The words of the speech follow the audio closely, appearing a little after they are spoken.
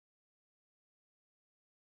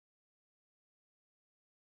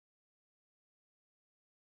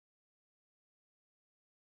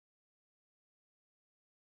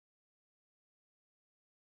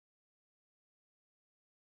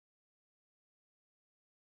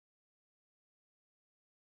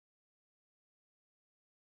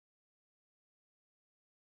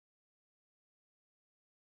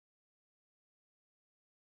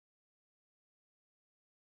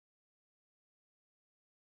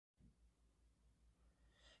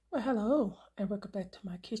Well, hello, and welcome back to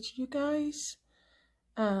my kitchen, you guys.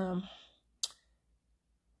 Um,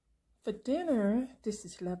 for dinner, this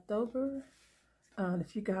is leftover.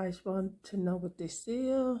 If you guys want to know what this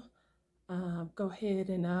is, go ahead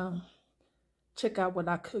and check out what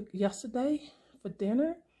I cooked yesterday for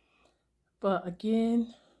dinner. But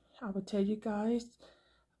again, I will tell you guys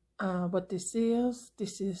what this is.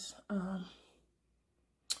 This is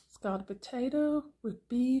scalloped potato with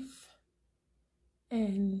beef,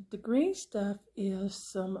 and the green stuff is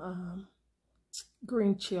some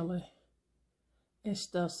green chili and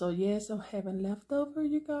stuff. So yes, I'm having leftover,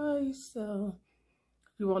 you guys. So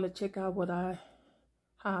if you want to check out how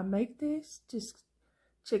I make this, just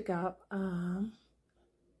check out the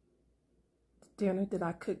dinner that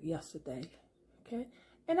I cooked yesterday. Okay.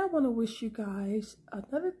 And I want to wish you guys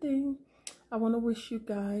another thing. I want to wish you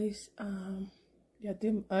guys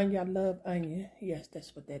y'all love onion. Yes,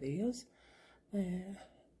 that's what that is. And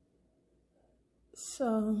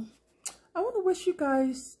so I want to wish you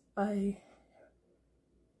guys a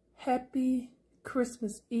happy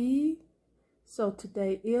Christmas Eve. So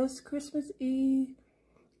today is Christmas Eve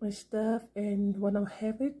and stuff, and what I'm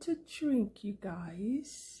having to drink, you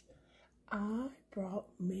guys, I brought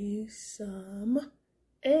me some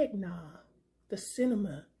eggnog, the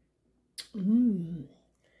cinnamon,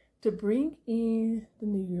 to bring in the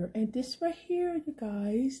new year. And this right here, you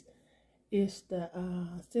guys, is the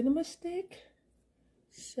cinnamon stick.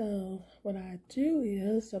 So what I do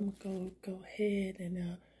is I'm gonna go ahead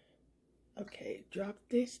and okay, drop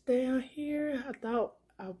this down here.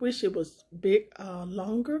 I wish it was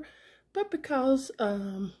longer, but because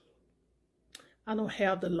I don't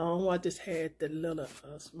have the long one, I just had the little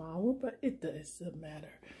small one, but it doesn't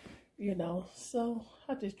matter, you know. So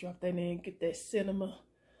I just drop that in, get that cinnamon,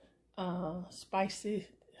 spicy.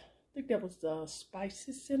 I think that was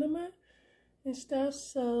spicy cinnamon and stuff.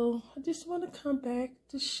 So I just want to come back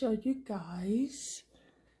to show you guys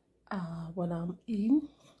what I'm eating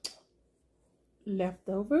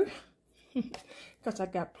leftover. Because I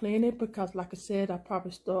got plenty, because like I said, I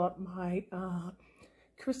probably start my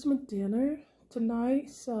Christmas dinner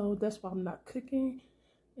tonight, so that's why I'm not cooking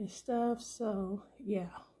and stuff. So yeah,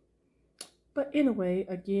 but anyway,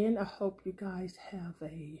 again, I hope you guys have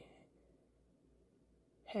a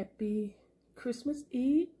happy Christmas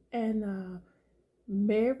Eve and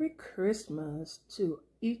Merry Christmas to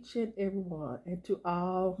each and every one, and to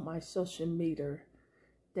all my social media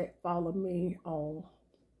that follow me on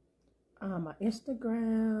my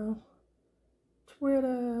Instagram,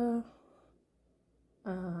 Twitter,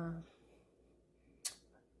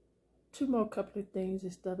 two more couple of things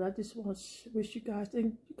and stuff. I just want to wish you guys,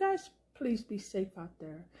 and you guys please be safe out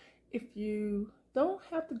there. If you don't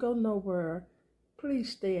have to go nowhere,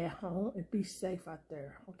 please stay at home and be safe out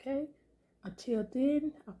there, okay? Until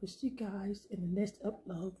then, I will see you guys in the next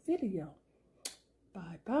upload video.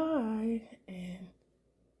 Bye-bye, and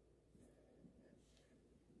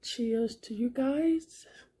cheers to you guys.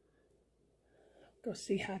 Go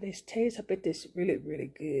see how this tastes. I bet this is really,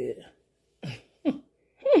 really good.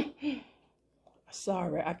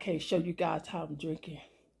 Sorry, I can't show you guys how I'm drinking.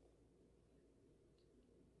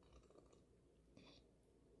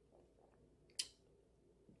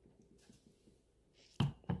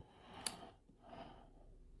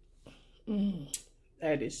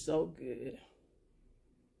 That is so good.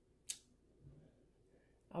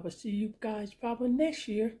 I will see you guys probably next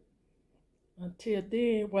year. Until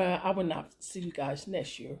then, well, I will not see you guys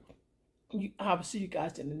next year. I will see you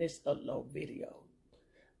guys in the next upload video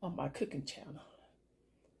on my cooking channel.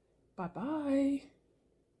 Bye-bye.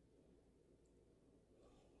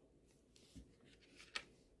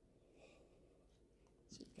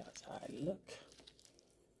 See you guys how I look.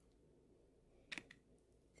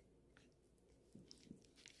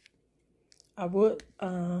 I would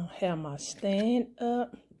have my stand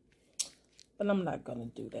up, but I'm not gonna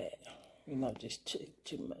do that. You know, just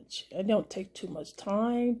too much. It don't take too much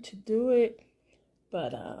time to do it,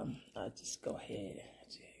 but I'll just go ahead.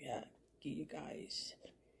 Yeah, give you guys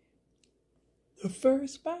the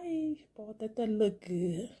first bite. Boy, that look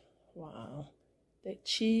good. Wow, that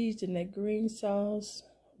cheese and that green sauce.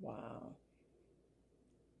 Wow.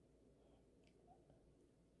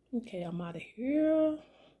 Okay, I'm out of here.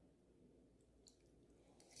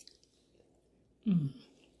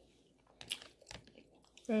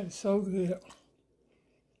 That is so good.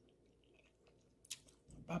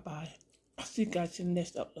 Bye-bye. I'll see you guys in the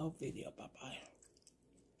next upload video. Bye-bye.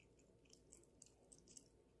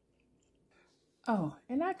 Oh,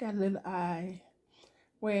 and I got a little eye.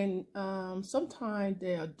 When sometimes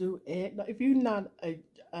they'll do it. If you're not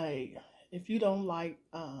if you don't like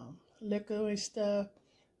liquor and stuff,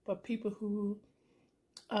 for people who,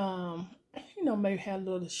 you know, maybe have a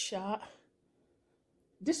little shot.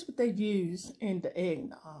 This is what they use in the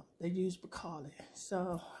eggnog. They use Bacardi.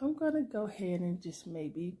 So I'm going to go ahead and just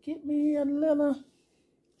maybe get me a little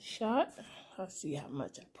shot. I'll see how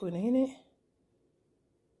much I put in it.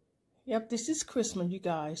 Yep, this is Christmas, you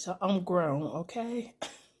guys. So I'm grown, okay?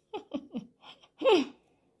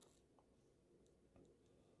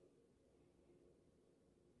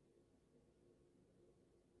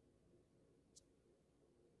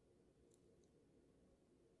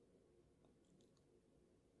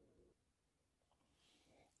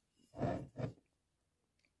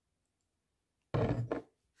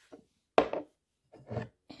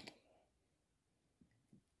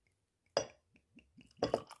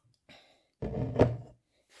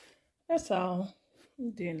 That's all.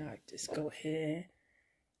 Then I just go ahead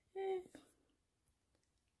and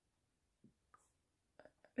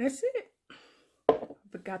that's it. I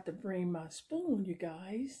forgot to bring my spoon, you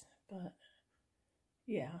guys, but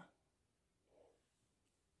yeah.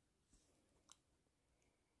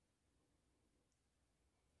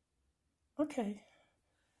 Okay.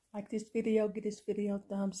 Like this video, give this video a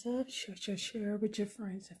thumbs up, share with your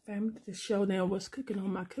friends and family to show them what's cooking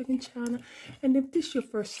on my cooking channel. And if this is your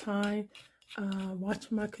first time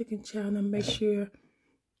watching my cooking channel, make sure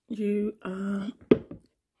you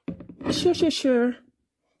share.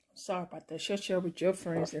 Sorry about that. Share with your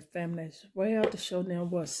friends and family as well to show them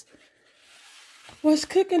what's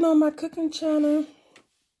cooking on my cooking channel.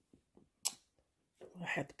 I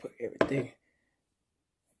had to put everything.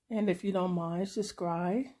 And if you don't mind,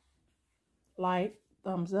 subscribe, like,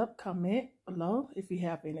 thumbs up, comment below if you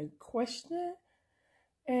have any question.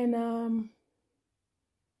 And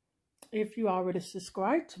if you already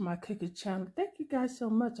subscribed to my cooking channel, thank you guys so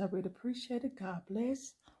much. I really appreciate it. God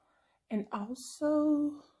bless. And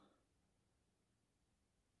also,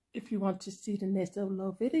 if you want to see the next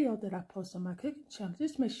upload video that I post on my cooking channel,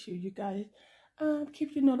 just make sure you guys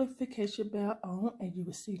keep your notification bell on, and you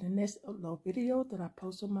will see the next upload video that I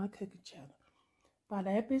post on my cooking channel. By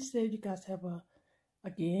that being said, you guys have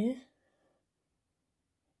again,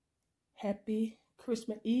 happy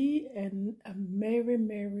Christmas Eve and a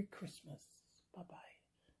Merry Christmas. Bye-bye.